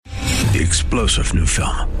The explosive new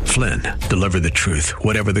film, Flynn, deliver the truth,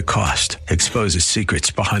 whatever the cost, exposes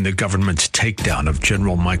secrets behind the government's takedown of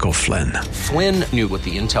General Michael Flynn. Flynn knew what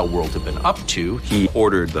the intel world had been up to. He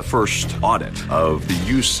ordered the first audit of the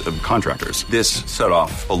use of contractors. This set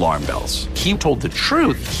off alarm bells. He told the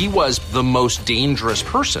truth. He was the most dangerous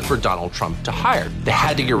person for Donald Trump to hire. They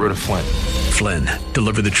had to get rid of Flynn. Flynn,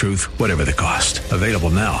 deliver the truth, whatever the cost. Available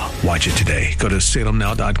now. Watch it today. Go to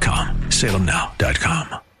salemnow.com.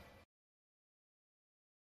 salemnow.com.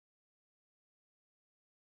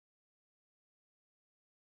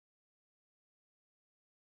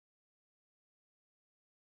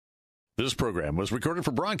 This program was recorded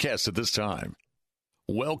for broadcast at this time.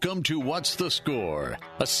 Welcome to What's the Score,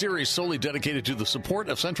 a series solely dedicated to the support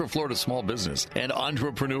of Central Florida small business and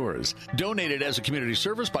entrepreneurs. Donated as a community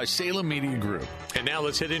service by Salem Media Group. And now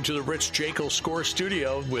let's head into the Rich Jekyll Score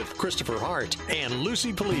Studio with Christopher Hart and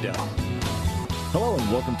Lucy Polito. Hello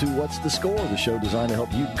and welcome to What's the Score, the show designed to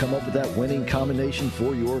help you come up with that winning combination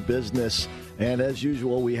for your business. And as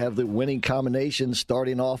usual, we have the winning combination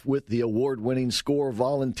starting off with the award-winning score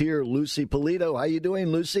volunteer, Lucy Polito. How you doing,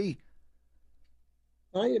 Lucy?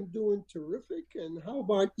 I am doing terrific, and how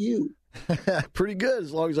about you? Pretty good,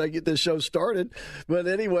 as long as I get this show started. But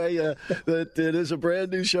anyway, it is a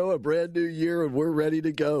brand new show, a brand new year, and we're ready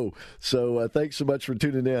to go. So thanks so much for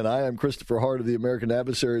tuning in. I am Christopher Hart of the American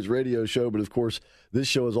Adversaries radio show, but of course, this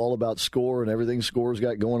show is all about Score and everything Score's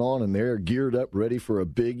got going on, and they're geared up, ready for a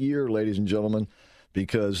big year, ladies and gentlemen,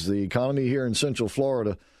 because the economy here in Central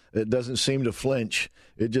Florida, it doesn't seem to flinch.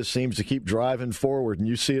 It just seems to keep driving forward, and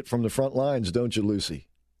you see it from the front lines, don't you, Lucy?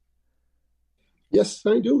 Yes,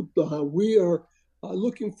 I do. We are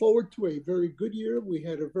looking forward to a very good year. We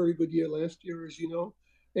had a very good year last year, as you know,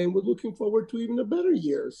 and we're looking forward to even a better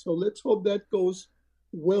year. So let's hope that goes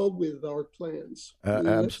well with our plans.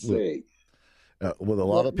 Absolutely. With a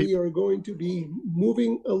lot of people, we are going to be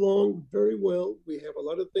moving along very well. We have a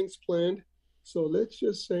lot of things planned. So let's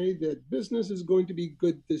just say that business is going to be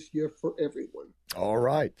good this year for everyone. All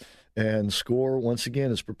right. And Score, once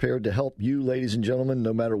again, is prepared to help you, ladies and gentlemen,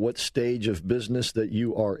 no matter what stage of business that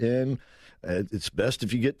you are in. It's best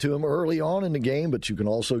if you get to them early on in the game, but you can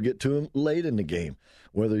also get to them late in the game.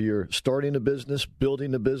 Whether you're starting a business,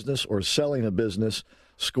 building a business, or selling a business,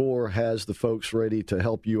 Score has the folks ready to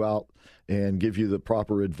help you out and give you the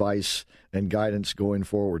proper advice and guidance going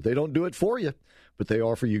forward. They don't do it for you, but they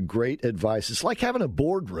offer you great advice. It's like having a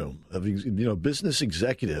boardroom of business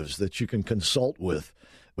executives that you can consult with,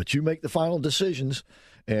 but you make the final decisions,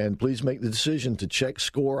 and please make the decision to check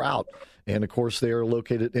Score out. And, of course, they are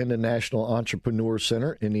located in the National Entrepreneur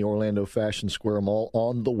Center in the Orlando Fashion Square Mall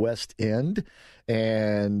on the West End.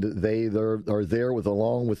 And they are there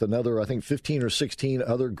along with another, I think, 15 or 16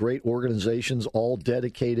 other great organizations, all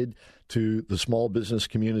dedicated to the small business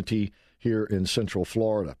community here in Central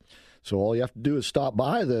Florida. So all you have to do is stop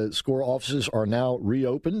by. The Score offices are now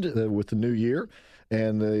reopened with the new year,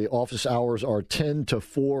 and the office hours are 10 to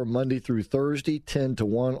 4 Monday through Thursday, 10 to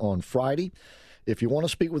 1 on Friday. If you want to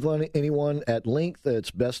speak with anyone at length, it's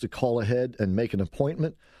best to call ahead and make an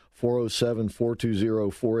appointment.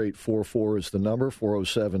 407-420-4844 is the number,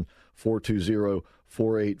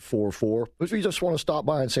 407-420-4844. If you just want to stop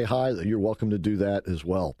by and say hi, you're welcome to do that as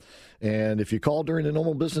well. And if you call during the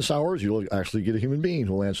normal business hours, you'll actually get a human being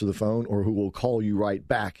who will answer the phone or who will call you right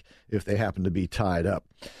back if they happen to be tied up.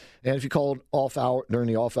 And if you called during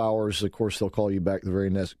the off hours, of course, they'll call you back the very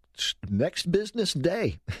next business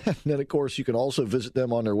day. And then, of course, you can also visit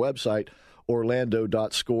them on their website,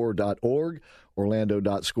 orlando.score.org,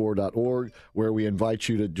 orlando.score.org, where we invite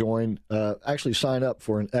you to join, actually sign up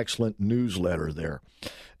for an excellent newsletter there.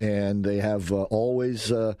 And they have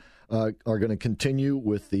always are going to continue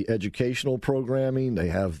with the educational programming. They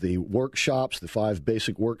have the workshops, the 5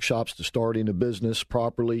 basic workshops to starting a business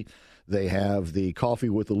properly. They have the Coffee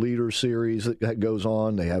with the Leader series that goes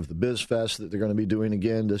on. They have the Biz Fest that they're going to be doing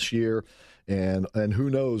again this year, and who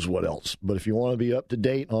knows what else. But if you want to be up to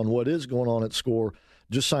date on what is going on at Score,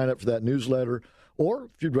 just sign up for that newsletter. Or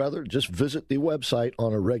if you'd rather, just visit the website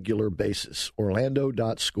on a regular basis,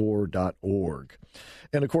 orlando.score.org.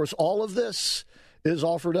 And, of course, all of this is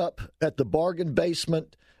offered up at the bargain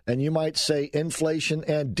basement, and you might say inflation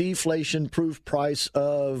and deflation proof price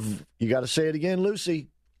of, you got to say it again, Lucy.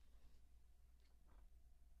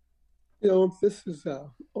 This is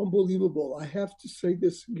unbelievable. I have to say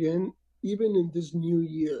this again, even in this new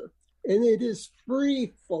year. And it is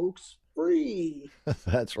free, folks. free.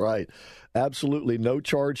 That's right. Absolutely no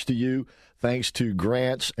charge to you, thanks to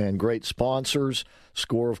grants and great sponsors.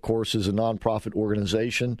 SCORE, of course, is a nonprofit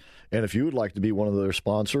organization, and if you would like to be one of their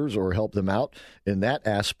sponsors or help them out in that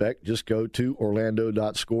aspect, just go to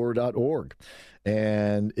orlando.score.org.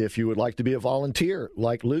 And if you would like to be a volunteer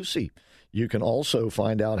like Lucy, you can also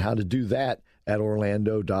find out how to do that at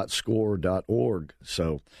orlando.score.org.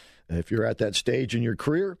 So if you're at that stage in your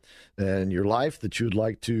career and your life that you'd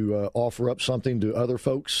like to offer up something to other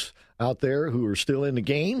folks out there who are still in the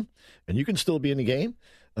game, and you can still be in the game,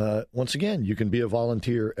 once again, you can be a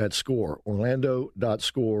volunteer at SCORE,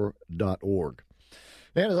 orlando.score.org.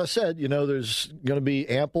 And as I said, there's going to be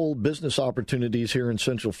ample business opportunities here in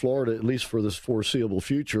Central Florida, at least for this foreseeable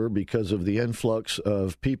future, because of the influx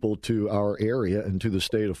of people to our area and to the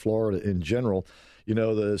state of Florida in general.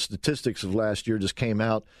 The statistics of last year just came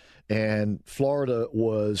out, and Florida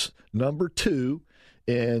was number 2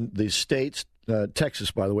 in the states.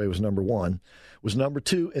 Texas, by the way, was number 1, was number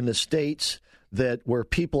 2 in the states where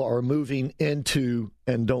people are moving into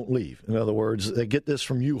and don't leave. In other words, they get this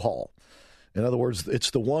from U-Haul. In other words,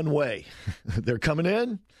 it's the one way. They're coming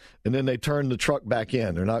in, and then they turn the truck back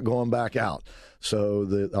in. They're not going back out.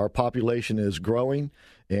 So our population is growing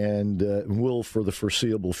and will for the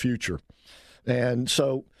foreseeable future. And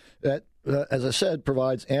so that, as I said,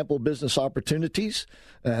 provides ample business opportunities.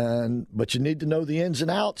 But you need to know the ins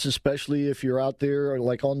and outs, especially if you're out there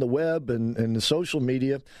like on the web and the social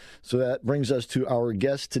media. So that brings us to our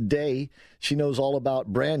guest today. She knows all about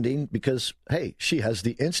branding because, hey, she has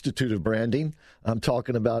the Institute of Branding. I'm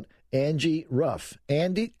talking about Angie Ruff.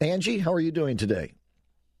 Angie, how are you doing today?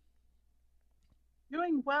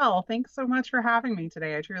 Doing well. Thanks so much for having me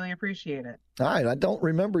today. I truly appreciate it. All right. I don't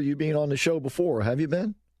remember you being on the show before. Have you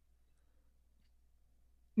been?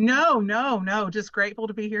 No. Just grateful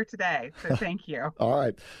to be here today. So thank you. All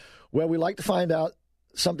right. Well, we like to find out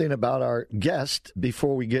something about our guest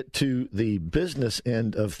before we get to the business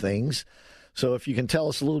end of things. So if you can tell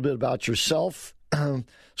us a little bit about yourself,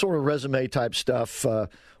 sort of resume type stuff.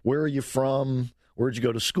 Where are you from? Where'd you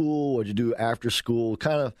go to school? What'd you do after school?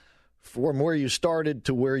 Kind of from where you started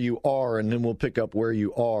to where you are, and then we'll pick up where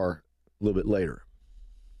you are a little bit later.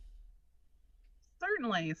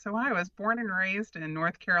 Certainly. So I was born and raised in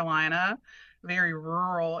North Carolina, very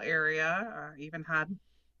rural area. Even had a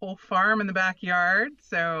whole farm in the backyard,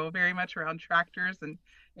 so very much around tractors and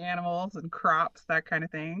animals and crops, that kind of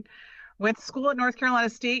thing. Went to school at North Carolina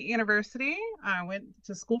State University. I went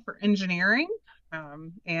to school for engineering,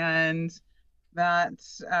 and that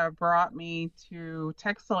brought me to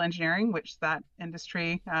textile engineering, which that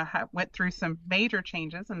industry went through some major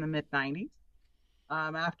changes in the mid-90s.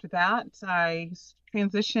 After that, I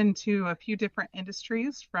transitioned to a few different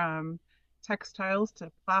industries, from textiles to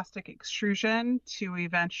plastic extrusion to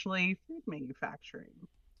eventually food manufacturing.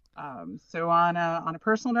 So on a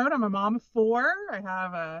personal note, I'm a mom of 4. I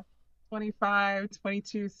have a 25,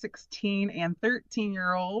 22, 16, and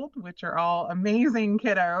 13-year-old, which are all amazing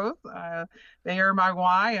kiddos. They are my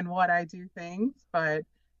why and what I do things, but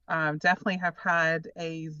definitely have had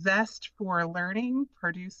a zest for learning,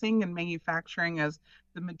 producing, and manufacturing, as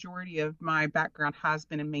the majority of my background has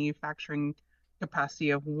been in manufacturing capacity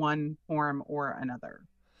of one form or another.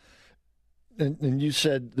 And you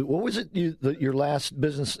said, what was it? Your last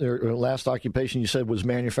business or last occupation you said was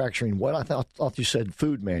manufacturing. What? I thought you said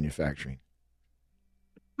food manufacturing.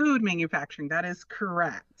 Food manufacturing. That is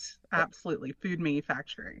correct. Absolutely, food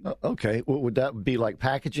manufacturing. Okay. Well, would that be like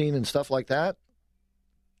packaging and stuff like that?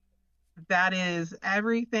 That is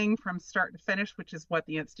everything from start to finish, which is what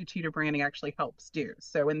the Institute of Branding actually helps do.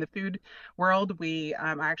 So in the food world, we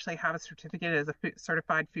actually have a certificate as a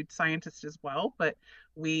certified food scientist as well, but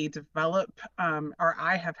we develop, or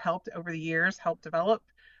I have helped over the years, develop,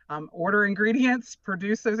 order ingredients,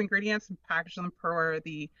 produce those ingredients, and package them per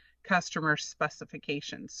the customer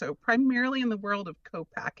specifications. So primarily in the world of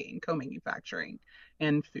co-packing, co-manufacturing,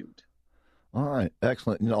 and food. All right.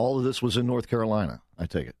 Excellent. And all of this was in North Carolina, I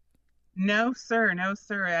take it. No, sir.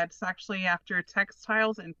 It's actually after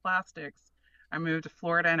textiles and plastics, I moved to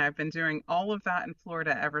Florida, and I've been doing all of that in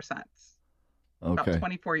Florida ever since. Okay. About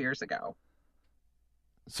 24 years ago.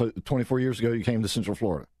 So 24 years ago, you came to Central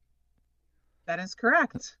Florida? That is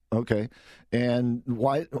correct. Okay. And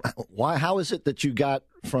why, how is it that you got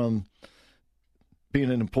from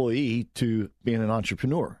being an employee to being an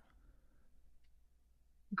entrepreneur?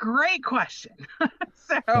 Great question.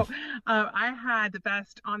 So, I had the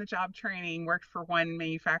best on-the-job training, worked for one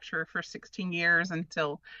manufacturer for 16 years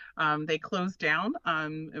until they closed down.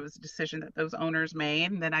 It was a decision that those owners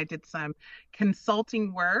made. And then I did some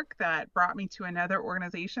consulting work that brought me to another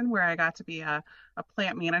organization where I got to be a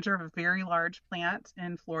plant manager of a very large plant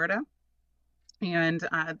in Florida, and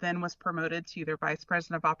then was promoted to their vice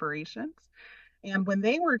president of operations. And when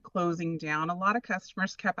they were closing down, a lot of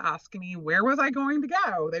customers kept asking me, where was I going to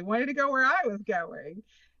go? They wanted to go where I was going.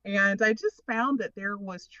 And I just found that there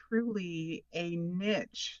was truly a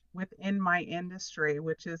niche within my industry,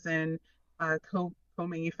 which is in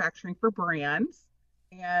co-manufacturing for brands,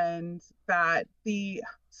 and that the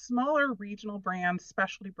smaller regional brands,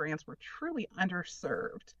 specialty brands were truly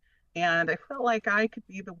underserved. And I felt like I could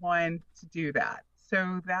be the one to do that.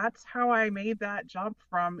 So that's how I made that jump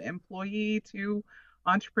from employee to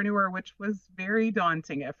entrepreneur, which was very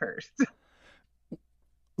daunting at first.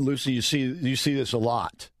 Lucy, you see this a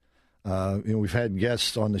lot. We've had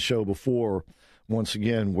guests on the show before, once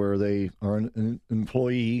again, where they are an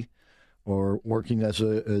employee or working as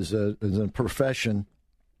a profession,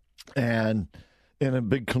 and in a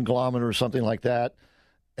big conglomerate or something like that,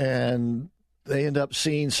 and they end up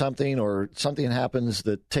seeing something, or something happens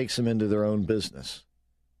that takes them into their own business.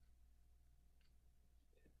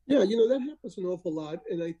 Yeah, that happens an awful lot.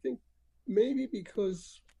 And I think maybe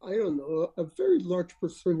because, I don't know, a very large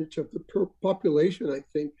percentage of the population, I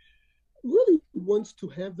think, really wants to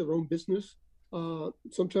have their own business.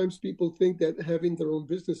 Sometimes people think that having their own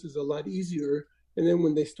business is a lot easier. And then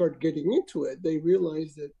when they start getting into it, they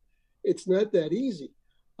realize that it's not that easy.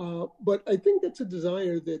 But I think that's a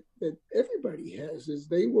desire that everybody has, is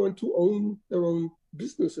they want to own their own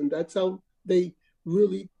business. And that's how they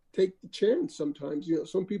really take the chance sometimes.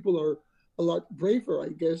 Some people are a lot braver, I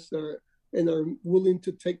guess, and are willing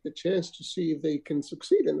to take the chance to see if they can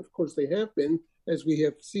succeed. And of course they have been, as we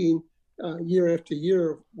have seen year after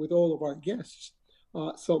year with all of our guests.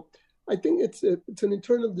 So I think it's an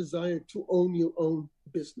internal desire to own your own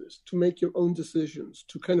business, to make your own decisions,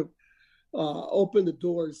 to kind of open the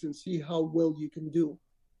doors and see how well you can do.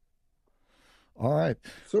 All right.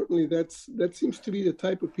 Certainly, that seems to be the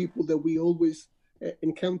type of people that we always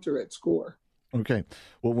encounter at SCORE. Okay.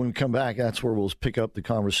 Well, when we come back, that's where we'll pick up the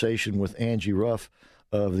conversation with Angie Ruff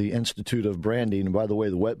of the Institute of Branding. And by the way,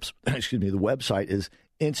 the website is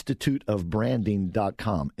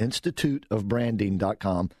instituteofbranding.com.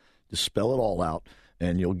 Instituteofbranding.com. Just spell it all out,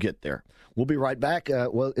 and you'll get there. We'll be right back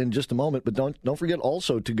in just a moment, but don't forget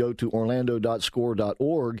also to go to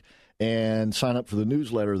orlando.score.org and sign up for the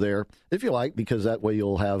newsletter there, if you like, because that way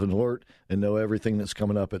you'll have an alert and know everything that's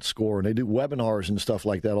coming up at SCORE. And they do webinars and stuff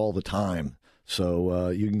like that all the time. So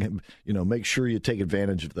you can make sure you take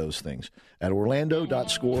advantage of those things at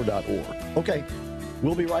orlando.score.org. Okay,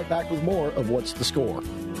 we'll be right back with more of What's the Score?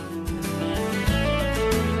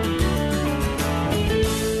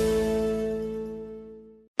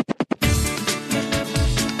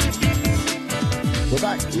 We're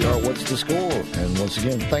back. We are What's the Score? And once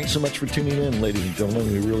again, thanks so much for tuning in, ladies and gentlemen.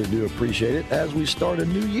 We really do appreciate it as we start a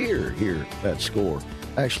new year here at SCORE.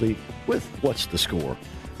 Actually, with What's the Score?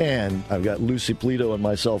 And I've got Lucy Polito and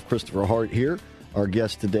myself, Christopher Hart, here. Our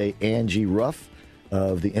guest today, Angie Ruff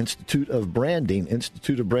of the Institute of Branding,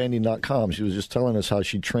 instituteofbranding.com. She was just telling us how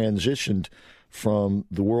she transitioned from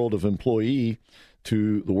the world of employee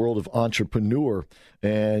to the world of entrepreneur.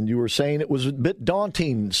 And you were saying it was a bit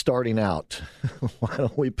daunting starting out. Why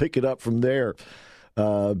don't we pick it up from there?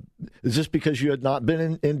 Is this because you had not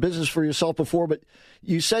been in business for yourself before? But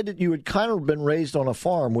you said that you had kind of been raised on a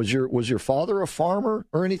farm. Was your father a farmer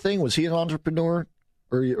or anything? Was he an entrepreneur?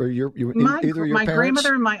 Or either your my parents?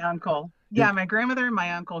 Grandmother and my uncle. Yeah, my grandmother and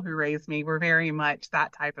my uncle who raised me were very much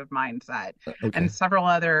that type of mindset. Okay. And several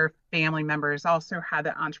other family members also had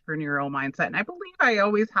that entrepreneurial mindset. And I believe I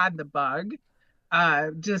always had the bug.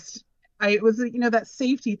 It was, that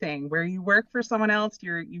safety thing where you work for someone else,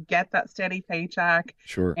 you get that steady paycheck.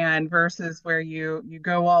 Sure. And versus where you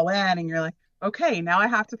go all in and you're like, okay, now I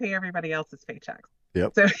have to pay everybody else's paychecks.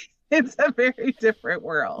 Yep. So it's a very different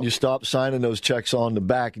world. You stop signing those checks on the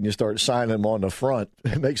back and you start signing them on the front.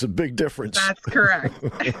 It makes a big difference. That's correct.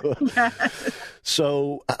 Yes.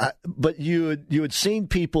 So, but you had seen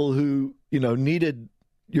people who, needed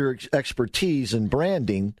your expertise in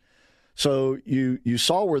branding. So you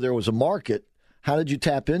saw where there was a market. How did you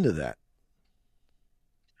tap into that?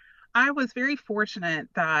 I was very fortunate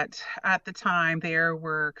that at the time there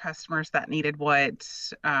were customers that needed what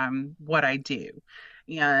I do.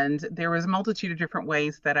 And there was a multitude of different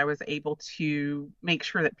ways that I was able to make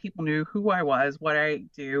sure that people knew who I was, what I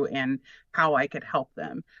do, and how I could help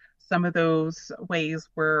them. Some of those ways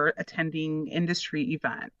were attending industry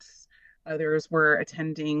events. Others were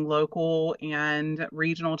attending local and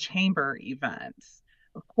regional chamber events.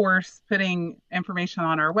 Of course, putting information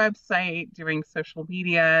on our website, doing social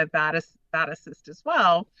media, that assists as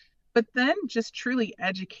well. But then just truly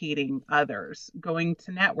educating others, going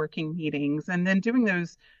to networking meetings, and then doing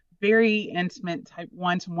those very intimate type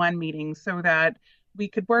one-to-one meetings so that we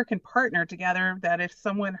could work and partner together, that if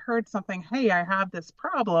someone heard something, hey, I have this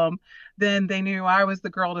problem, then they knew I was the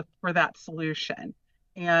girl for that solution.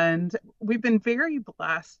 And we've been very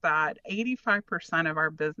blessed that 85% of our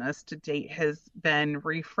business to date has been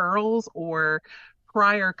referrals or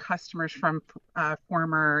prior customers from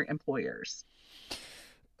former employers.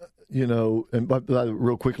 And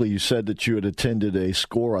real quickly, you said that you had attended a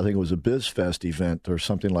SCORE, I think it was a BizFest event or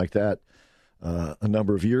something like that, a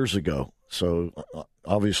number of years ago. So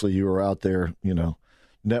obviously you were out there,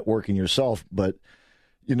 networking yourself. But,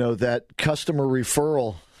 that customer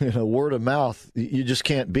referral, word of mouth, you just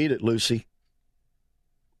can't beat it, Lucy.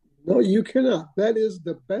 No, you cannot. That is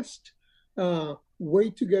the best way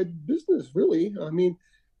to get business, really. I mean,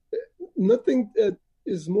 nothing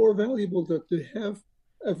is more valuable than to have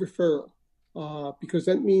a referral because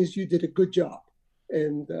that means you did a good job.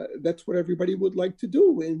 And that's what everybody would like to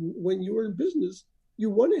do. And when you're in business, you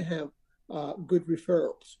want to have good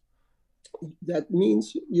referrals. That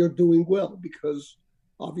means you're doing well because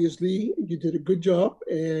obviously you did a good job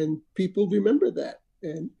and people remember that.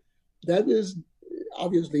 And that is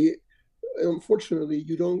obviously, unfortunately,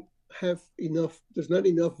 you don't have enough, there's not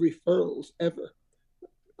enough referrals ever.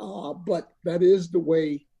 But that is the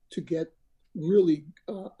way to get really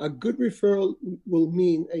a good referral will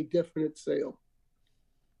mean a definite sale.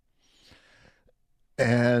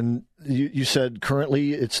 And you said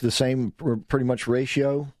currently it's the same pretty much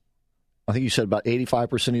ratio. I think you said about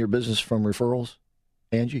 85% of your business from referrals,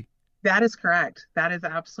 Angie? That is correct. That is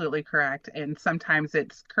absolutely correct. And sometimes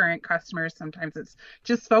it's current customers. Sometimes it's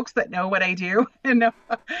just folks that know what I do and know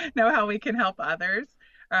how we can help others.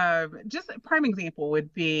 Just a prime example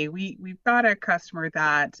would be we've got a customer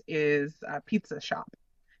that is a pizza shop.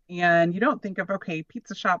 And you don't think of, okay,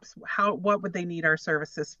 pizza shops, what would they need our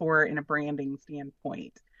services for in a branding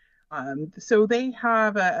standpoint? So they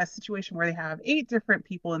have a situation where they have 8 different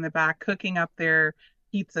people in the back cooking up their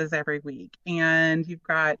pizzas every week. And you've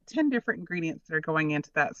got 10 different ingredients that are going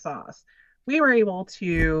into that sauce. We were able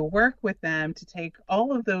to work with them to take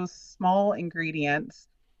all of those small ingredients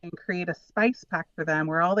and create a spice pack for them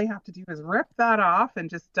where all they have to do is rip that off and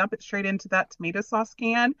just dump it straight into that tomato sauce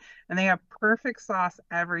can. And they have perfect sauce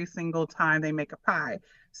every single time they make a pie.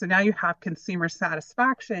 So now you have consumer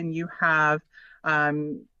satisfaction. You have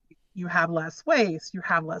less waste. You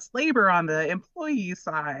have less labor on the employee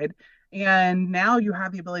side. And now you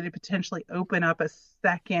have the ability to potentially open up a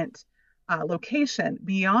second location.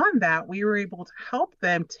 Beyond that, we were able to help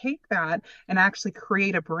them take that and actually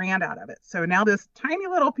create a brand out of it. So now this tiny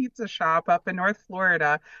little pizza shop up in North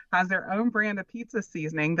Florida has their own brand of pizza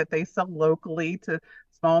seasoning that they sell locally to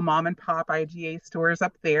small mom and pop IGA stores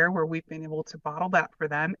up there, where we've been able to bottle that for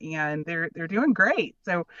them, and they're doing great.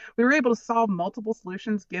 So we were able to solve multiple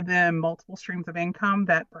solutions, give them multiple streams of income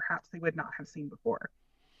that perhaps they would not have seen before.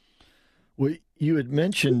 Well, you had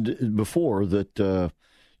mentioned before that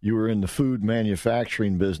you were in the food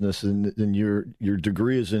manufacturing business, and your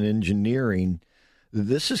degree is in engineering.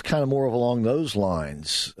 This is kind of more of along those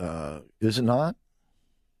lines, is it not?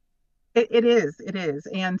 It is.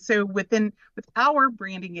 And so with our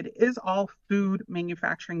branding, it is all food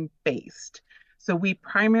manufacturing based. So we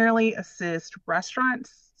primarily assist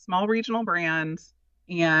restaurants, small regional brands,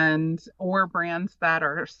 or brands that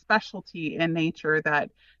are specialty in nature that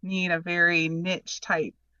need a very niche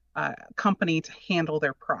type company to handle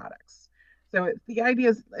their products. So the idea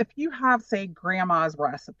is, if you have, say, grandma's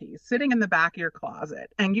recipes sitting in the back of your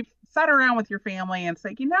closet and you've sat around with your family and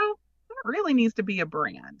say, that really needs to be a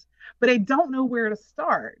brand, but I don't know where to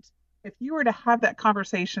start. If you were to have that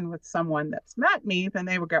conversation with someone that's met me, then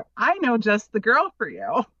they would go, I know just the girl for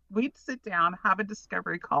you. We'd sit down, have a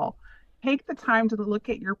discovery call, take the time to look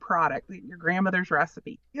at your product, your grandmother's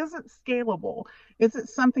recipe. Is it scalable? Is it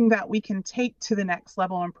something that we can take to the next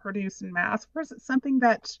level and produce in mass? Or is it something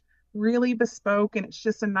that's really bespoke and it's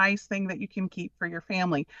just a nice thing that you can keep for your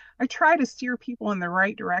family? I try to steer people in the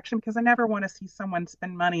right direction because I never want to see someone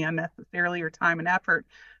spend money unnecessarily or time and effort,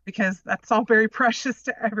 because that's all very precious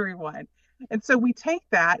to everyone. And so we take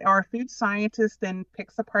that, our food scientist then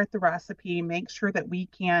picks apart the recipe, makes sure that we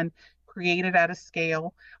can create it at a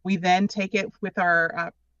scale. We then take it with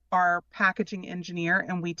our our packaging engineer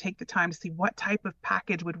and we take the time to see what type of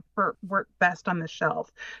package would work best on the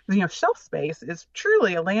shelf. Shelf space is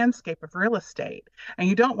truly a landscape of real estate, and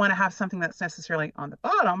you don't want to have something that's necessarily on the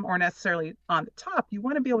bottom or necessarily on the top. You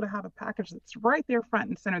want to be able to have a package that's right there front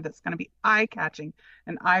and center, that's going to be eye-catching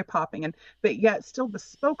and eye-popping, and but yet still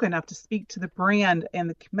bespoke enough to speak to the brand and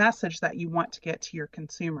the message that you want to get to your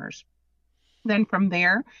consumers. Then from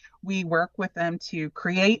there, we work with them to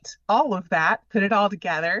create all of that, put it all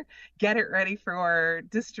together, get it ready for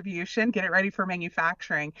distribution, get it ready for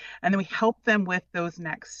manufacturing, and then we help them with those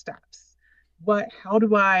next steps. How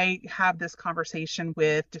do I have this conversation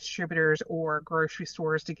with distributors or grocery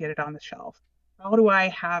stores to get it on the shelf? How do I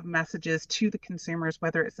have messages to the consumers,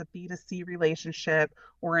 whether it's a B2C relationship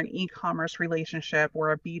or an e-commerce relationship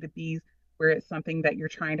or a B2B, where it's something that you're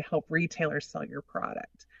trying to help retailers sell your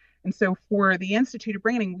product? And so for the Institute of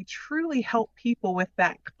Branding, we truly help people with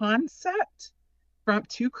that concept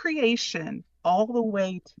to creation all the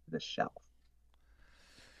way to the shelf.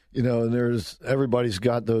 And everybody's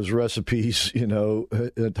got those recipes,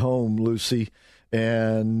 at home, Lucy.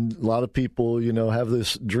 And a lot of people, have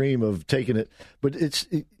this dream of taking it. But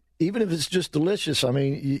even if it's just delicious, I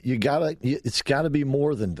mean, it's got to be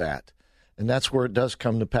more than that. And that's where it does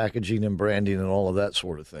come to packaging and branding and all of that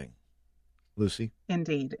sort of thing. Lucy?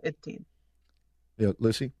 Indeed. Yeah,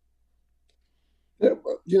 Lucy? Yeah,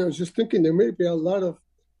 I was just thinking there may be a lot of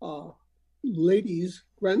ladies,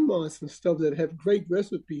 grandmas and stuff that have great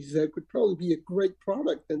recipes that could probably be a great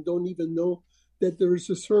product and don't even know that there is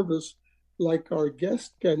a service like our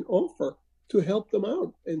guest can offer to help them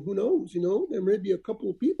out. And who knows, there may be a couple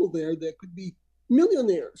of people there that could be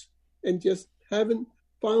millionaires and just haven't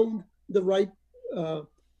found the right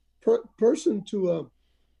person to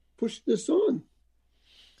push this on.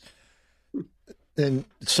 And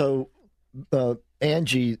so,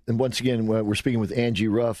 Angie, and once again, we're speaking with Angie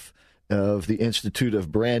Ruff of the Institute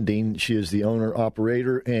of Branding. She is the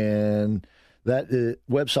owner-operator, and that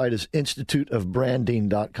website is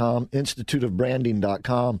instituteofbranding.com,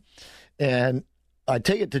 instituteofbranding.com. And I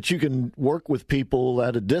take it that you can work with people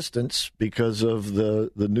at a distance because of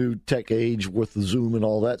the new tech age with the Zoom and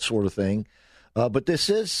all that sort of thing. But this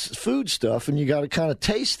is food stuff, and you got to kind of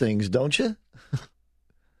taste things, don't you?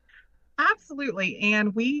 Absolutely.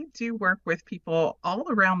 And we do work with people all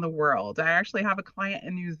around the world. I actually have a client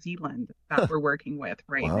in New Zealand that we're working with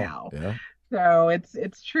right now. Yeah. So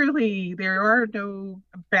it's truly, there are no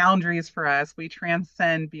boundaries for us. We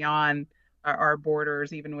transcend beyond our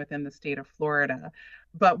borders, even within the state of Florida.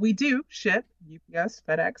 But we do ship UPS,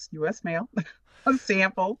 FedEx, US Mail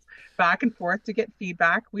samples back and forth to get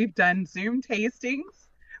feedback. We've done Zoom tastings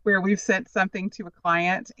where we've sent something to a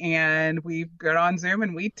client and we've got on Zoom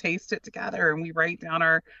and we taste it together and we write down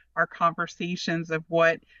our conversations of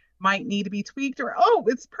what might need to be tweaked or, oh,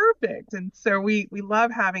 it's perfect. And so we love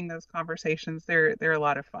having those conversations. They're a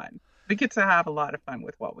lot of fun. We get to have a lot of fun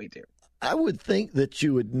with what we do. I would think that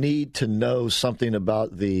you would need to know something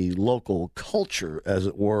about the local culture, as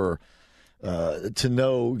it were, to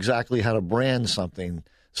know exactly how to brand something,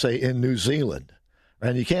 say, in New Zealand.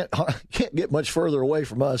 And you can't get much further away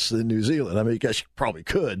from us than New Zealand. I mean, I guess you probably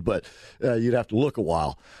could, but you'd have to look a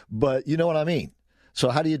while. But you know what I mean? So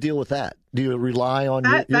how do you deal with that? Do you rely on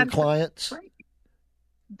your clients? Right.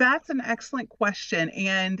 That's an excellent question.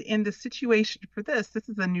 And in the situation for this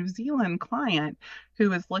is a New Zealand client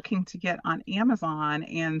who is looking to get on Amazon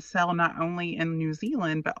and sell not only in New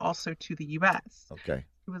Zealand, but also to the U.S. Okay.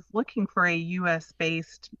 He was looking for a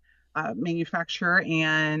U.S.-based manufacturer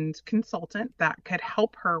and consultant that could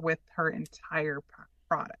help her with her entire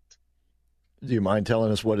product. Do you mind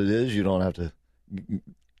telling us what it is? You don't have to.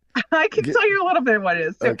 I can tell you a little bit of what it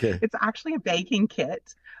is. So okay. It's actually a baking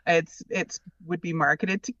kit. It's would be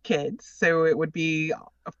marketed to kids. So it would be,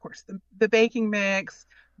 of course, the baking mix,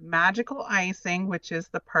 magical icing, which is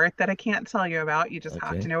the part that I can't tell you about. You just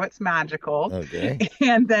have to know it's magical. Okay.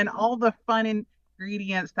 And then all the fun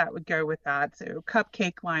ingredients that would go with that. So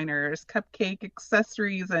cupcake liners, cupcake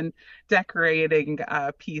accessories, and decorating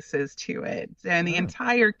pieces to it. And the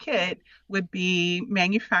entire kit would be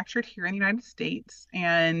manufactured here in the United States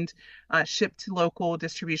and shipped to local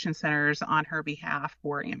distribution centers on her behalf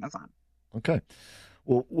for Amazon. Okay.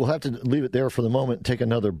 Well, we'll have to leave it there for the moment and take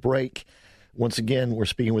another break. Once again, we're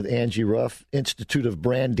speaking with Angie Ruff.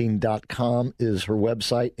 Instituteofbranding.com is her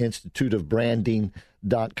website,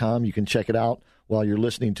 instituteofbranding.com. You can check it out while you're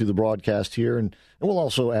listening to the broadcast here. And we'll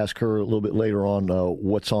also ask her a little bit later on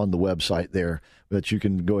what's on the website there that you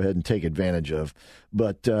can go ahead and take advantage of.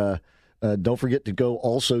 But Don't forget to go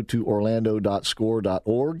also to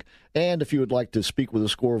orlando.score.org. And if you would like to speak with a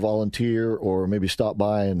SCORE volunteer or maybe stop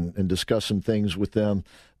by and discuss some things with them,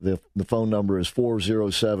 the phone number is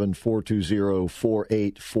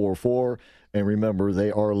 407-420-4844. And remember,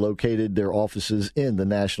 they are located, their offices in the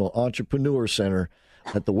National Entrepreneur Center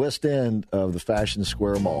at the west end of the Fashion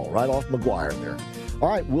Square Mall, right off McGuire there. All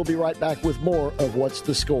right, we'll be right back with more of What's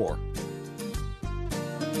the Score?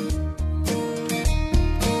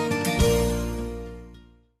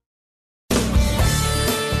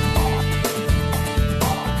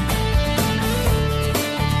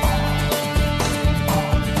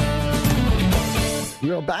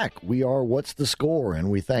 We are back. We are What's the Score? And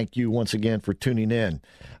we thank you once again for tuning in.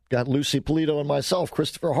 Got Lucy Polito and myself,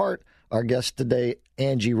 Christopher Hart. Our guest today,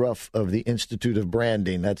 Angie Ruff of the Institute of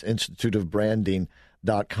Branding. That's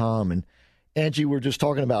instituteofbranding.com. And Angie, we're just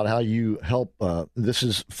talking about how you help. This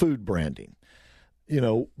is food branding,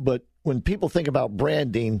 but when people think about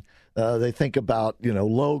branding, they think about,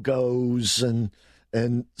 logos and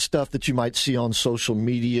stuff that you might see on social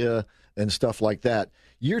media and stuff like that.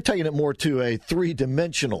 You're taking it more to a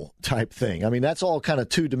three-dimensional type thing. I mean, that's all kind of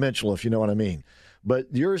two-dimensional, if you know what I mean.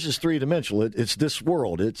 But yours is three-dimensional. It's this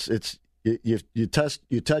world. You touch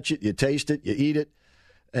it, you taste it, you eat it,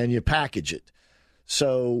 and you package it.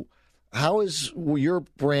 So how is your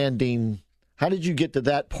branding? How did you get to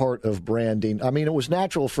that part of branding? I mean, it was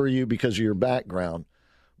natural for you because of your background,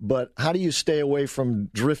 but how do you stay away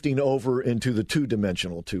from drifting over into the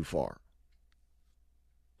two-dimensional too far?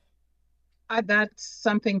 That's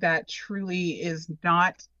something that truly is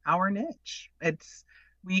not our niche.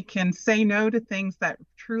 We can say no to things that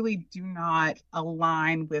truly do not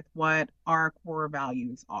align with what our core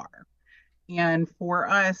values are. And for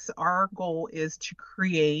us, our goal is to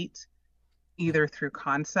create, either through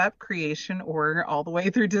concept creation or all the way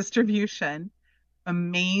through distribution,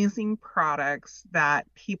 amazing products that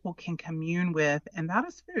people can commune with. And that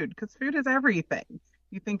is food, because food is everything.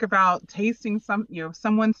 You think about tasting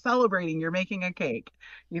someone celebrating, you're making a cake.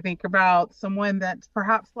 You think about someone that's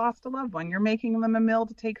perhaps lost a loved one, you're making them a meal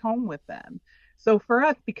to take home with them. So for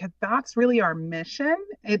us, because that's really our mission,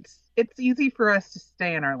 it's easy for us to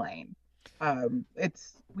stay in our lane.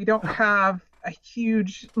 We don't have a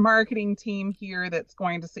huge marketing team here that's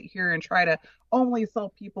going to sit here and try to only sell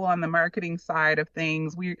people on the marketing side of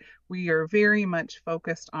things. We are very much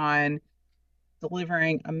focused on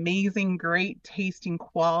delivering amazing, great tasting,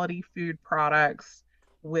 quality food products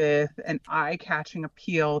with an eye-catching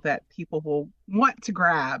appeal that people will want to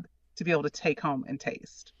grab to be able to take home and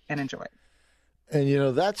taste and enjoy.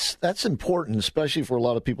 And, that's important, especially for a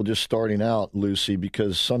lot of people just starting out, Lucy,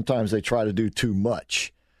 because sometimes they try to do too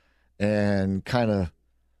much and kind of,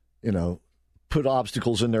 put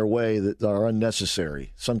obstacles in their way that are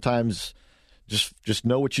unnecessary. Sometimes just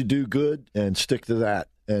know what you do good and stick to that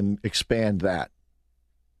and expand that.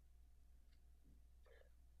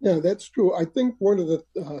 Yeah, that's true. I think one of the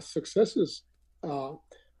successes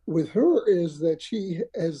with her is that she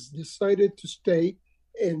has decided to stay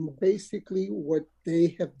in basically what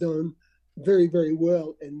they have done very, very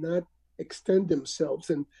well and not extend themselves.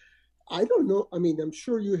 And I don't know. I mean, I'm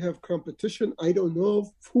sure you have competition. I don't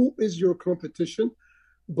know who is your competition,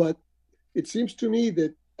 but it seems to me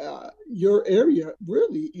that your area,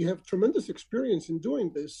 really, you have tremendous experience in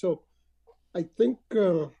doing this. So I think,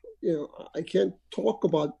 I can't talk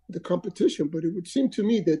about the competition, but it would seem to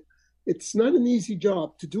me that it's not an easy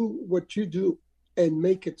job to do what you do and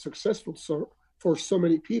make it successful for so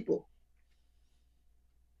many people.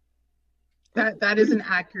 That is an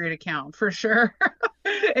accurate account for sure.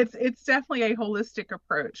 It's definitely a holistic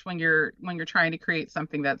approach when you're trying to create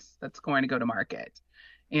something that's going to go to market.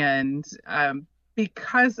 And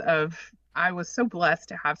because I was so blessed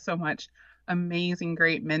to have so much amazing,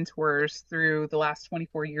 great mentors through the last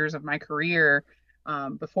 24 years of my career,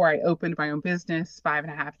 before I opened my own business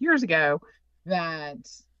 5.5 years ago,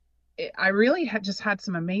 that I really had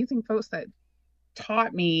some amazing folks that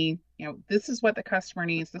taught me, this is what the customer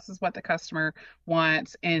needs, this is what the customer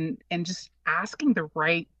wants, and just asking the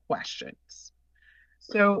right questions.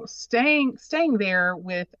 So staying there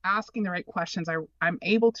with asking the right questions, I'm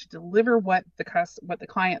able to deliver what the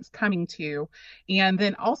client's coming to, and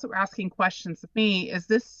then also asking questions of me: is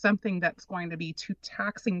this something that's going to be too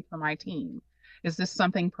taxing for my team? Is this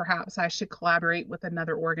something perhaps I should collaborate with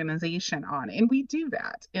another organization on? And we do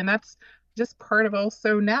that, and that's just part of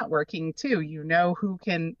also networking too. Who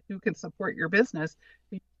can support your business.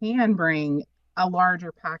 You can bring a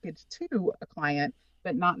larger package to a client,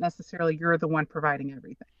 but not necessarily you're the one providing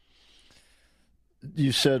everything.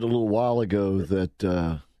 You said a little while ago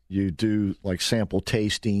that you do like sample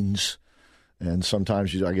tastings and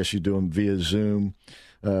sometimes I guess you do them via Zoom.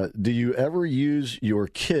 Do you ever use your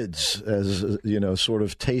kids as, sort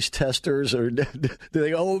of taste testers, or do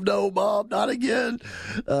they go, "Oh no, Mom, not again"?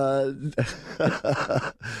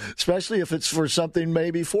 Especially if it's for something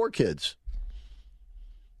maybe for kids.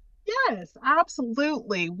 Yes,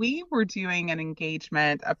 absolutely. We were doing an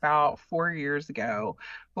engagement about 4 years ago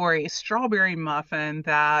for a strawberry muffin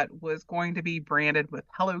that was going to be branded with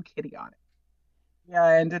Hello Kitty on it.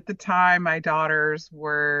 And at the time, my daughters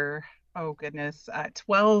were, oh goodness,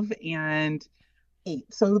 12 and 8.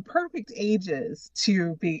 So the perfect ages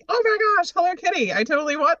to be, oh my gosh, Hello Kitty, I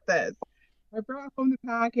totally want this. I brought home the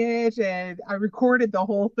package and I recorded the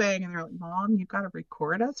whole thing. And they're like, "Mom, you got to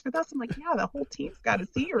record us for this?" I'm like, "Yeah, the whole team's got to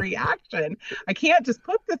see your reaction. I can't just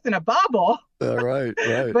put this in a bubble." Right.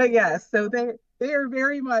 But yes, so they are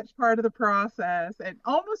very much part of the process, and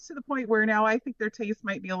almost to the point where now I think their taste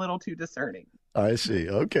might be a little too discerning. I see.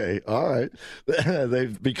 Okay. All right.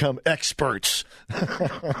 They've become experts.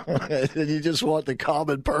 And you just want the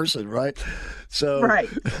common person, right? So, right.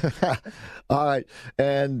 All right.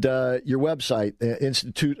 And your website,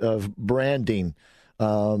 Institute of Branding,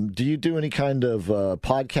 do you do any kind of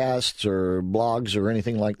podcasts or blogs or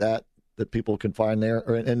anything like that people can find there?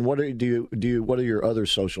 And what what are your other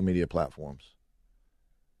social media platforms?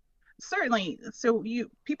 Certainly. So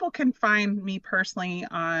people can find me personally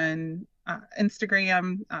on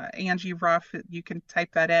Instagram, Angie Ruff. You can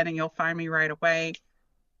type that in and you'll find me right away.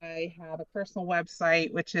 I have a personal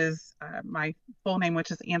website, which is my full name, which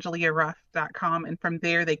is angeliaruff.com. And from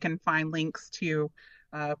there, they can find links to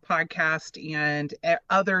podcast and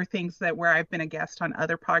other things where I've been a guest on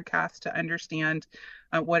other podcasts to understand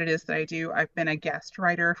what it is that I do. I've been a guest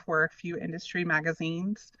writer for a few industry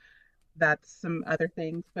magazines. That's some other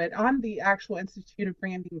things. But on the actual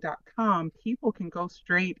instituteofbranding.com, people can go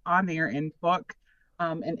straight on there and book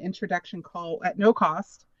an introduction call at no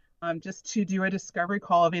cost, just to do a discovery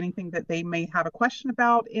call of anything that they may have a question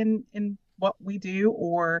about in what we do,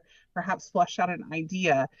 or perhaps flesh out an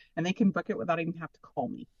idea, and they can book it without even have to call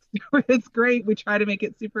me. It's great. We try to make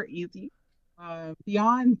it super easy.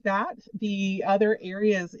 Beyond that, the other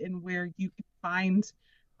areas in where you can find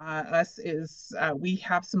us is we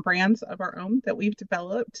have some brands of our own that we've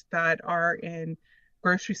developed that are in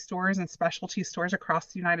grocery stores and specialty stores across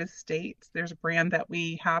the United States. There's a brand that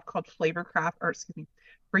we have called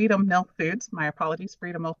Freedom Mill Foods. My apologies.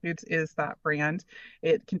 Freedom Mill Foods is that brand.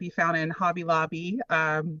 It can be found in Hobby Lobby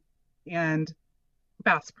and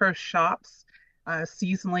Bass Pro Shops,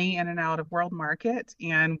 seasonally in and out of World Market.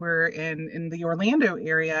 And we're in the Orlando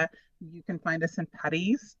area. You can find us in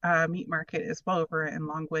Petty's Meat Market as well, over in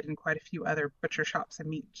Longwood, and quite a few other butcher shops and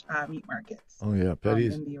meat markets. Oh yeah,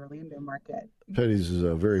 Petty's in the Orlando market. Petty's is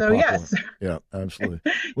a very popular. Yes. Yeah, absolutely.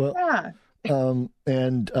 Well, yeah.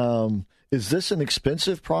 Is this an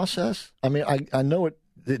expensive process? I mean, I know it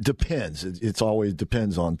depends. It's always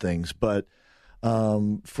depends on things, but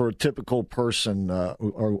for a typical person,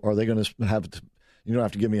 are they going to have to? You don't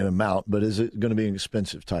have to give me an amount, but is it going to be an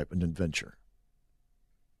expensive type of adventure?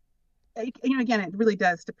 Again, it really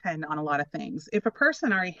does depend on a lot of things. If a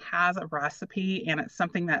person already has a recipe and it's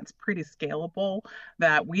something that's pretty scalable,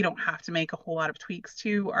 that we don't have to make a whole lot of tweaks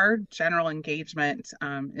to, our general engagement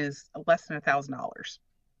is less than $1,000.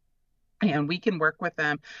 And we can work with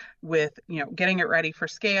them with, getting it ready for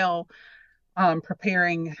scale,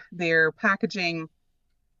 preparing their packaging,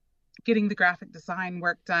 getting the graphic design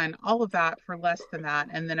work done, all of that for less than that.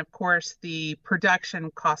 And then, of course, the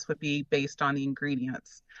production cost would be based on the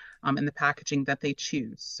ingredients and the packaging that they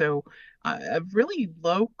choose. So a really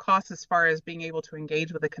low cost as far as being able to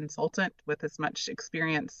engage with a consultant with as much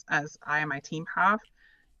experience as I and my team have.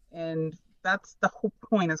 And that's the whole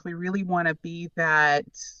point, is we really want to be that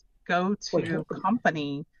go-to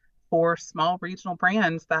company for small regional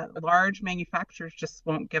brands that large manufacturers just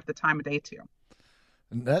won't give the time of day to.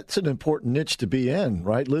 And that's an important niche to be in,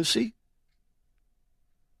 right, Lucy?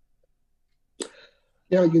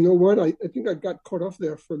 Yeah, you know what? I think I got cut off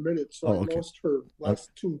there for a minute, so okay. I lost her last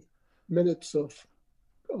 2 minutes of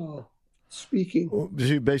speaking. Well,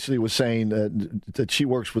 she basically was saying that she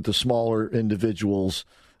works with the smaller individuals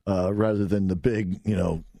rather than the big,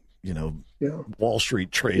 Wall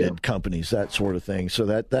Street traded companies, that sort of thing. So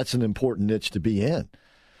that's an important niche to be in.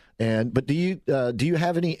 But do you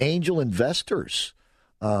have any angel investors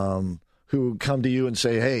who come to you and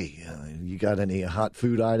say, "Hey, you got any hot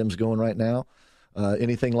food items going right now?"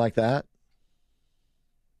 Anything like that?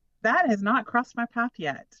 That has not crossed my path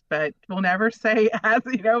yet, but we'll never say,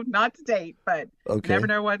 not to date, but okay. You never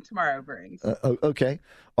know what tomorrow brings. Okay.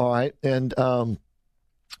 All right. And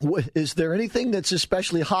is there anything that's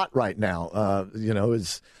especially hot right now?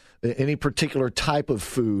 any particular type of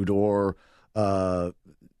food or,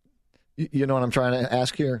 you know what I'm trying to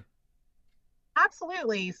ask here?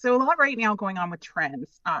 Absolutely. So a lot right now going on with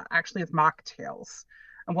trends, actually is mocktails.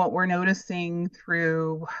 And what we're noticing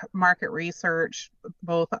through market research,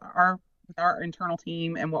 both our internal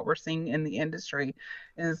team and what we're seeing in the industry,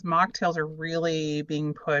 is mocktails are really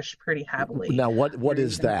being pushed pretty heavily. Now, what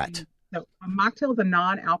is that? So a mocktail is a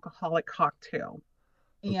non-alcoholic cocktail.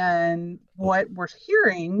 And what we're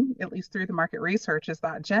hearing, at least through the market research, is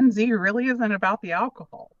that Gen Z really isn't about the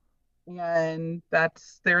alcohol. And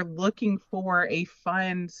they're looking for a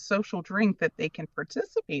fun social drink that they can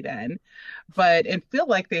participate in, and feel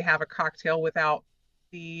like they have a cocktail without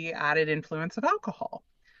the added influence of alcohol.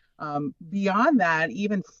 Beyond that,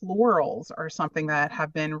 even florals are something that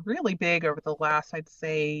have been really big over the last, I'd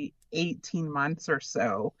say, 18 months or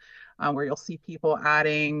so, where you'll see people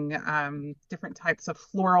adding different types of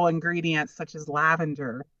floral ingredients, such as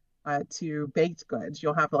lavender, to baked goods.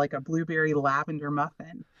 You'll have like a blueberry lavender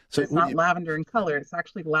muffin. So it's not lavender in color. It's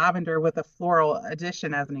actually lavender with a floral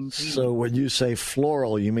addition as an ingredient. So when you say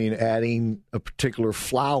floral, you mean adding a particular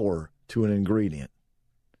flower to an ingredient?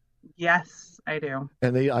 Yes, I do.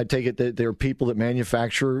 And I take it that there are people that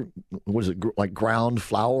manufacture, what is it, like ground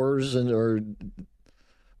flowers, or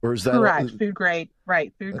is that correct? Food grade,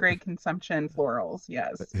 right? Food grade consumption florals.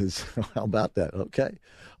 Yes. How about that? Okay,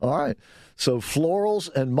 all right. So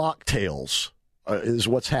florals and mocktails is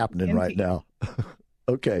what's happening right now.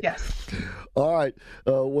 Okay. Yes. All right.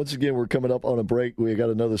 Once again, we're coming up on a break. We got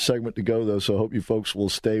another segment to go, though, so I hope you folks will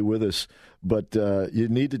stay with us. But you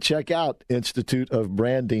need to check out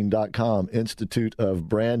instituteofbranding.com,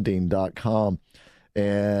 instituteofbranding.com.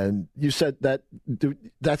 And you said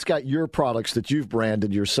that's got your products that you've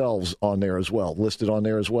branded yourselves on there as well, listed on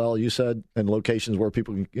there as well, you said, and locations where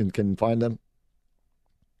people can find them?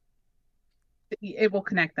 It will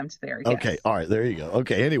connect them to there, yes. Okay. All right. There you go.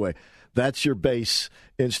 Okay. Anyway, that's your base,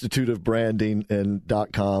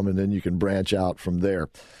 instituteofbranding.com, and then you can branch out from there.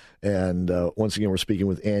 And once again, we're speaking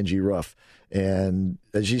with Angie Ruff. And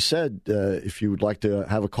as you said, if you would like to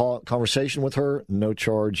have a conversation with her, no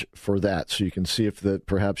charge for that. So you can see if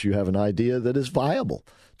perhaps you have an idea that is viable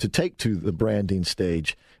to take to the branding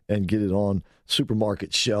stage and get it on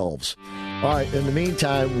supermarket shelves. All right. In the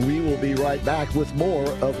meantime, we will be right back with more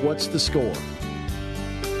of What's the Score?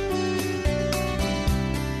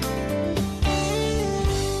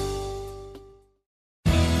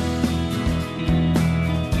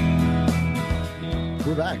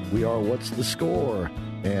 We're back. We are What's the Score?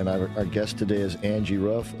 And our guest today is Angie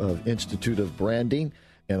Ruff of Institute of Branding.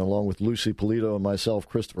 And along with Lucy Polito and myself,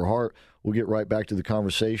 Christopher Hart, we'll get right back to the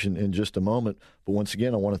conversation in just a moment. But once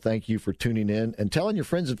again, I want to thank you for tuning in and telling your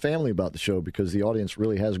friends and family about the show, because the audience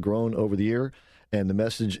really has grown over the year and the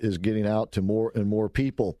message is getting out to more and more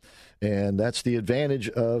people. And that's the advantage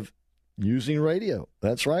of using radio.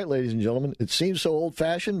 That's right, ladies and gentlemen. It seems so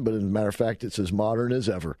old-fashioned, but as a matter of fact, it's as modern as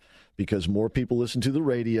ever, because more people listen to the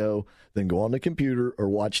radio than go on the computer or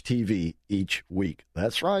watch TV each week.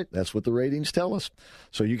 That's right. That's what the ratings tell us.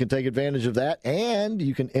 So you can take advantage of that, and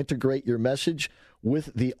you can integrate your message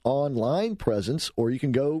with the online presence, or you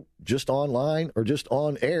can go just online or just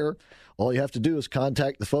on air. All you have to do is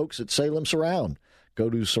contact the folks at Salem Surround.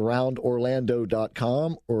 Go to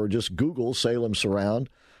surroundorlando.com or just Google Salem Surround.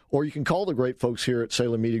 Or you can call the great folks here at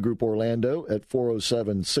Salem Media Group Orlando at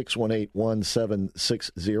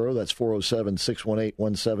 407-618-1760. That's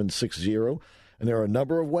 407-618-1760. And there are a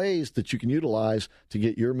number of ways that you can utilize to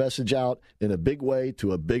get your message out in a big way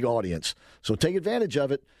to a big audience. So take advantage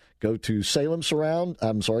of it. Go to Google Salem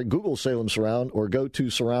Surround, or go to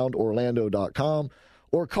surroundorlando.com,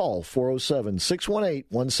 or call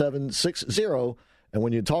 407-618-1760. And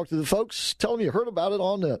when you talk to the folks, tell them you heard about it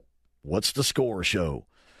on the What's the Score show.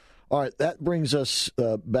 All right, that brings us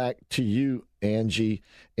back to you, Angie.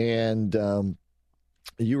 And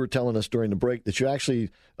you were telling us during the break that you actually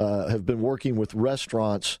have been working with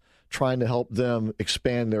restaurants trying to help them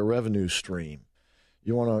expand their revenue stream.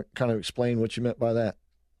 You want to kind of explain what you meant by that?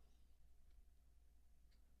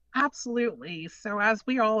 Absolutely. So as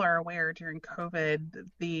we all are aware, during COVID,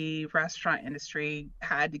 the restaurant industry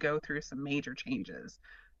had to go through some major changes.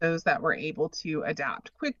 Those that were able to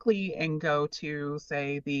adapt quickly and go to,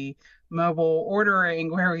 say, the mobile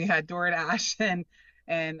ordering, where we had DoorDash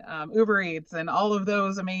and Uber Eats and all of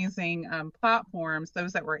those amazing platforms,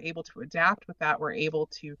 those that were able to adapt with that were able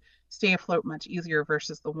to stay afloat much easier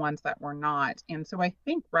versus the ones that were not. And so I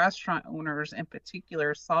think restaurant owners in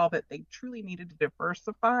particular saw that they truly needed to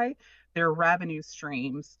diversify their revenue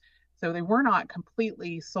streams. So they were not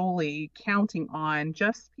completely solely counting on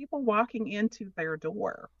just people walking into their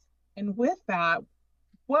door. And with that,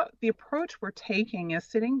 what the approach we're taking is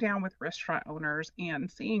sitting down with restaurant owners and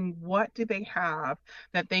seeing what do they have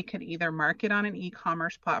that they could either market on an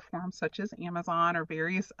e-commerce platform such as Amazon or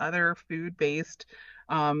various other food-based,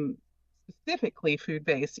 specifically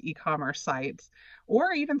food-based e-commerce sites,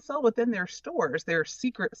 or even sell within their stores their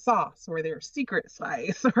secret sauce or their secret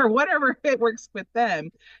spice or whatever it works with them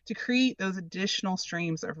to create those additional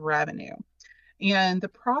streams of revenue. And the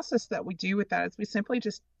process that we do with that is we simply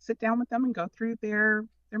just sit down with them and go through their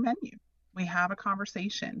menu. We have a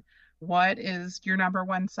conversation. What is your number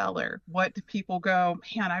one seller? What do people go,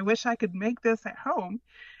 man, I wish I could make this at home?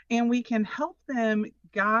 And we can help them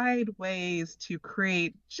guide ways to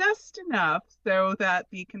create just enough so that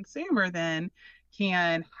the consumer then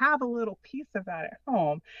can have a little piece of that at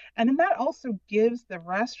home. And then that also gives the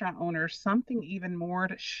restaurant owners something even more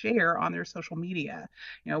to share on their social media.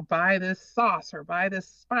 Buy this sauce or buy this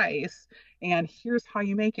spice, and here's how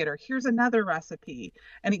you make it, or here's another recipe.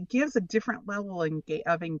 And it gives a different level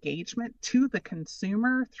of engagement to the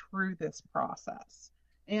consumer through this process.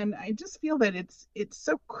 And I just feel that it's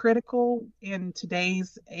so critical in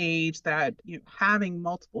today's age that having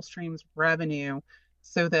multiple streams of revenue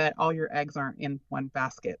so that all your eggs aren't in one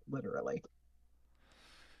basket, literally.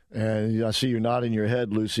 And I see you nodding your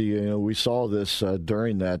head, Lucy. We saw this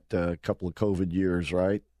during that couple of COVID years,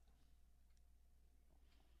 right?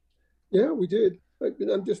 Yeah, we did.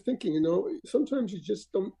 I'm just thinking, sometimes you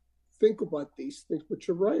just don't think about these things, but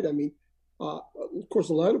you're right. I mean, of course,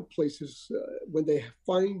 a lot of places, when they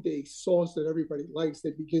find a sauce that everybody likes,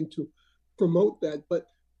 they begin to promote that. But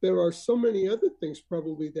there are so many other things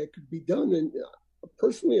probably that could be done. And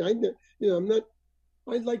personally, I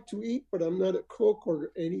like to eat, but I'm not a cook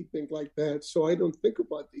or anything like that. So I don't think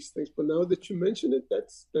about these things. But now that you mention it,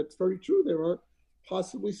 that's very true. There are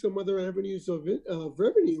possibly some other avenues of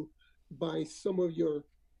revenue by some of your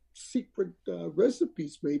secret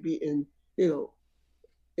recipes, maybe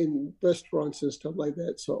in restaurants and stuff like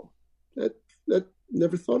that. So that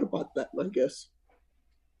never thought about that, I guess.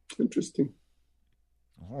 Interesting.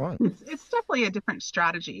 All right. It's definitely a different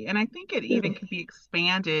strategy. And I think it even could be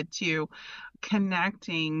expanded to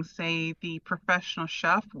connecting, say, the professional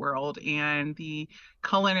chef world and the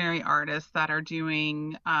culinary artists that are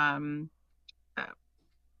doing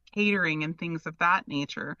catering and things of that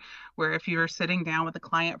nature, where if you're sitting down with a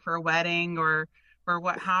client for a wedding or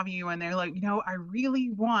what have you, and they're like, I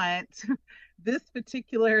really want this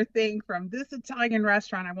particular thing from this Italian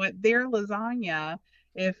restaurant. I want their lasagna.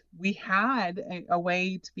 If we had a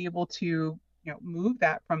way to be able to, move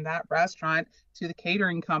that from that restaurant to the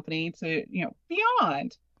catering company to,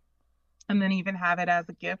 beyond, and then even have it as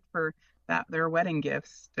a gift for their wedding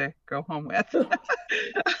gifts to go home with. So.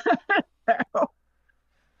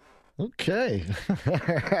 Okay.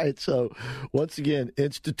 All right. So once again,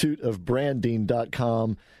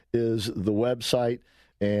 instituteofbranding.com is the website,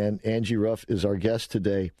 and Angie Ruff is our guest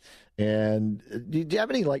today. And do you have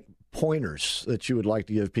any pointers that you would like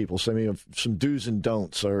to give people? Some do's and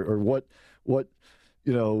don'ts, or what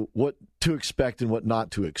to expect and what not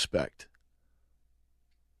to expect?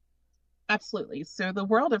 Absolutely. So the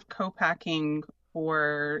world of co-packing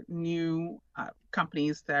for new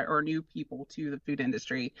companies or new people to the food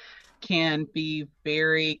industry can be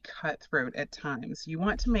very cutthroat at times. You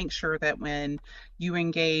want to make sure that when you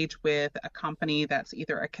engage with a company that's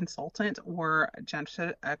either a consultant or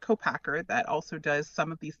a co-packer that also does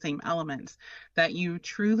some of these same elements, that you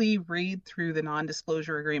truly read through the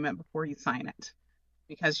non-disclosure agreement before you sign it.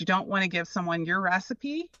 Because you don't want to give someone your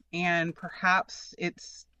recipe and perhaps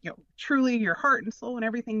it's truly your heart and soul and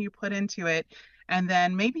everything you put into it. And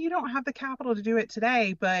then maybe you don't have the capital to do it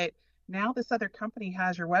today, but now this other company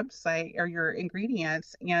has your website or your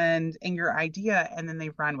ingredients and your idea, and then they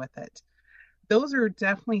run with it. Those are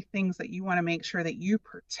definitely things that you want to make sure that you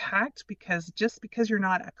protect, because just because you're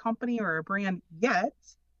not a company or a brand yet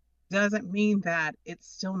doesn't mean that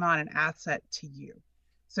it's still not an asset to you.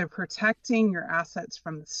 So protecting your assets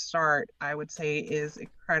from the start, I would say, is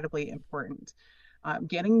incredibly important.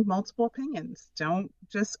 Getting multiple opinions. Don't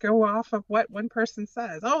just go off of what one person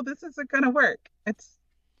says. Oh, this isn't going to work.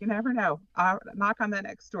 You never know. Knock on that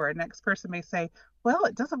next door. Next person may say, well,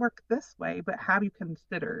 it doesn't work this way, but have you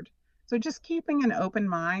considered? So just keeping an open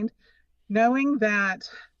mind, knowing that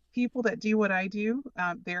people that do what I do,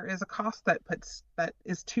 there is a cost that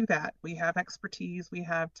is to that. We have expertise, we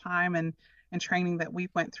have time and training that we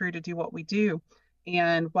went through to do what we do.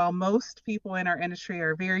 And while most people in our industry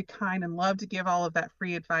are very kind and love to give all of that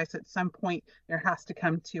free advice, at some point there has to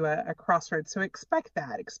come to a crossroads. So expect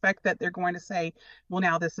that they're going to say, well,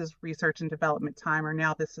 now this is research and development time, or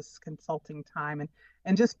now this is consulting time,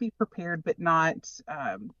 and just be prepared, but not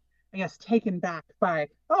I guess, taken back by,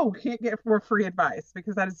 oh, can't get more free advice,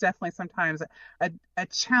 because that is definitely sometimes a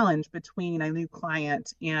challenge between a new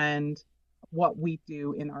client and what we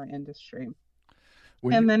do in our industry.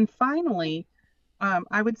 And then finally,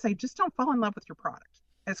 I would say just don't fall in love with your product.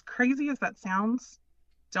 As crazy as that sounds,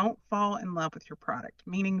 don't fall in love with your product,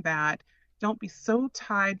 meaning that don't be so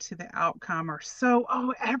tied to the outcome or so,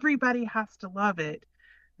 oh, everybody has to love it,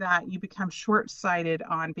 that you become short-sighted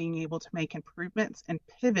on being able to make improvements and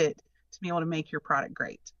pivot to be able to make your product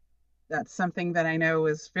great. That's something that I know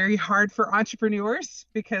is very hard for entrepreneurs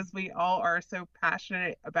because we all are so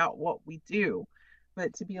passionate about what we do.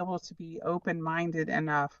 But to be able to be open-minded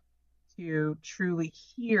enough to truly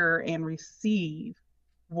hear and receive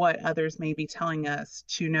what others may be telling us,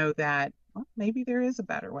 to know that, well, maybe there is a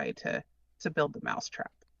better way to build the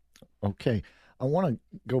mousetrap. Okay. I want to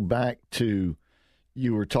go back to,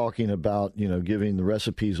 you were talking about, giving the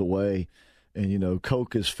recipes away, and,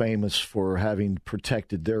 Coke is famous for having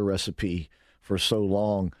protected their recipe for so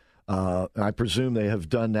long. I presume they have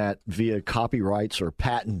done that via copyrights or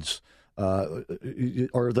patents.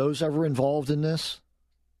 Are those ever involved in this?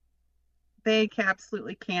 They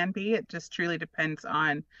absolutely can be. It just truly depends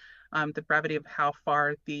on the brevity of how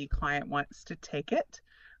far the client wants to take it.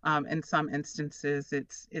 In some instances,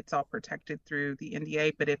 it's all protected through the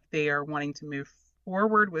NDA, but if they are wanting to move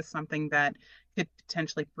forward with something that could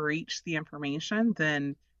potentially breach the information,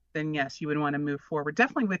 then yes, you would want to move forward.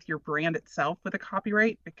 Definitely with your brand itself with a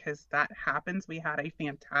copyright, because that happens. We had a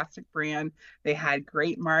fantastic brand. They had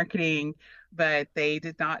great marketing, but they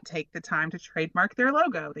did not take the time to trademark their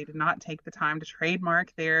logo. They did not take the time to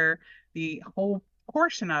trademark the whole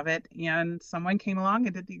portion of it. And someone came along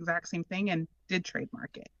and did the exact same thing and did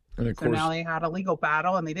trademark it. And of course, now they had a legal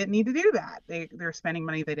battle, and they didn't need to do that. They're spending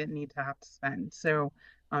money they didn't need to have to spend. So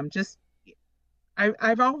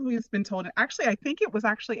I've always been told, actually, I think it was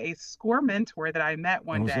actually a SCORE mentor that I met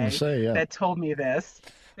one day that told me this.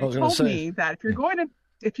 They told me that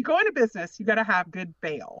if you go into business, you got to have good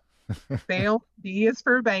bail. Bail, B is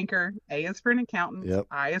for a banker, A is for an accountant,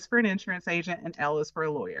 I is for an insurance agent, and L is for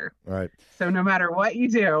a lawyer. Right. So no matter what you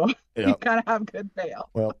do, you got to have good bail.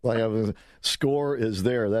 Well, SCORE is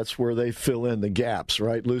there. That's where they fill in the gaps,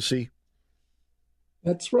 right, Lucy?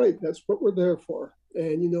 That's right. That's what we're there for.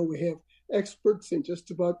 And, we have experts in just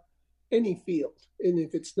about any field. And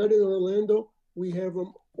if it's not in Orlando, we have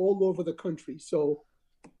them all over the country. So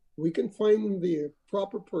we can find the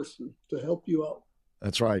proper person to help you out.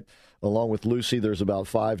 That's right. Along with Lucy, there's about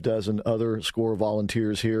 5 dozen other SCORE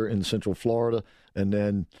volunteers here in Central Florida, and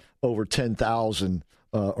then over 10,000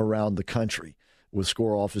 around the country, with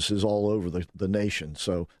SCORE offices all over the nation.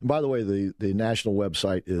 So, and by the way, the national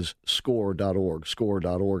website is score.org,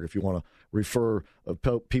 score.org. If you want to refer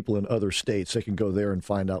people in other states, they can go there and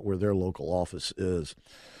find out where their local office is.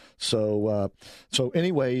 So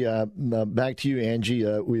anyway, back to you, Angie.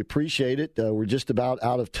 We appreciate it. We're just about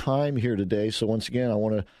out of time here today. So once again, I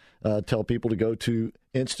want to tell people to go to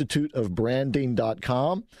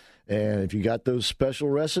instituteofbranding.com. And if you got those special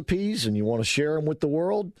recipes and you want to share them with the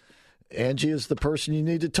world, Angie is the person you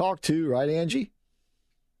need to talk to, right, Angie?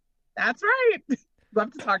 That's right.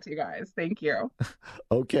 Love to talk to you guys. Thank you.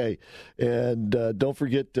 Okay. And don't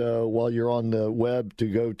forget, while you're on the web, to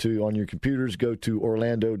go to, on your computers, go to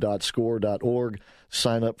orlando.score.org.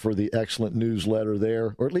 Sign up for the excellent newsletter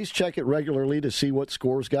there, or at least check it regularly to see what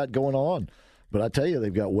SCORE's got going on. But I tell you,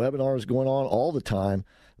 they've got webinars going on all the time.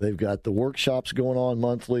 They've got the workshops going on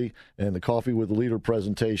monthly, and the Coffee with the Leader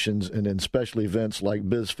presentations, and then special events like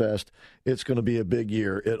BizFest. It's going to be a big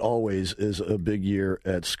year. It always is a big year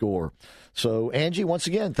at SCORE. So, Angie, once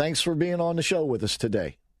again, thanks for being on the show with us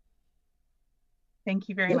today. Thank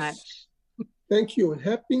you very much. Thank you, and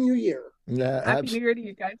Happy New Year. Happy New Year to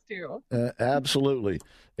you guys, too. Absolutely.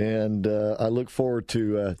 And I look forward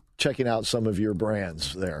to checking out some of your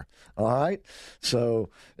brands there. All right. So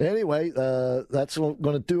anyway, that's going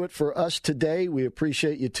to do it for us today. We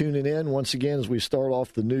appreciate you tuning in once again as we start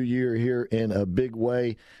off the new year here in a big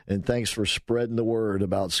way. And thanks for spreading the word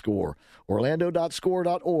about SCORE.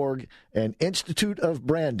 Orlando.score.org and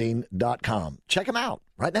instituteofbranding.com. Check them out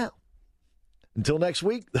right now. Until next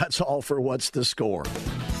week, that's all for What's the Score.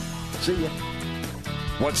 See ya.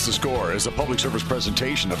 What's the Score is a public service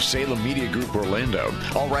presentation of Salem Media Group Orlando.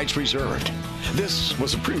 All rights reserved. This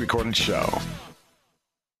was a pre-recorded show.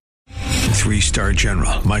 3-star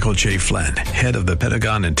General Michael J. Flynn, head of the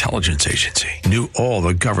Pentagon Intelligence Agency, knew all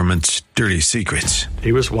the government's dirty secrets.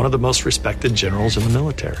 He was one of the most respected generals in the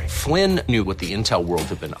military. Flynn knew what the intel world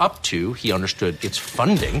had been up to. He understood its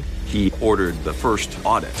funding. He ordered the first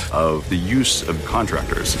audit of the use of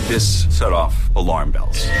contractors. This set off alarm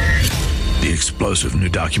bells. The explosive new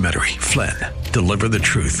documentary, Flynn, Deliver the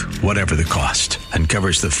Truth, Whatever the Cost,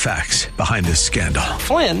 uncovers the facts behind this scandal.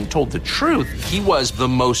 Flynn told the truth. He was the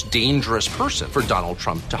most dangerous person for Donald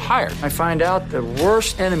Trump to hire. I find out the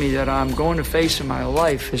worst enemy that I'm going to face in my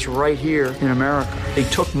life is right here in America. They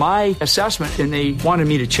took my assessment and they wanted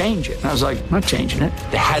me to change it. And I was like, I'm not changing it.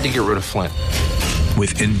 They had to get rid of Flynn.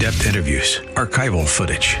 With in-depth interviews, archival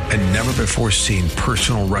footage, and never-before-seen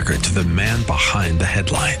personal records of the man behind the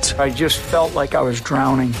headlines. I just felt like I was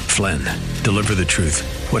drowning. Flynn, Deliver the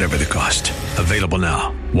Truth, Whatever the Cost. Available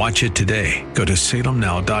now. Watch it today. Go to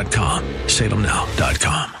salemnow.com.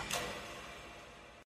 salemnow.com.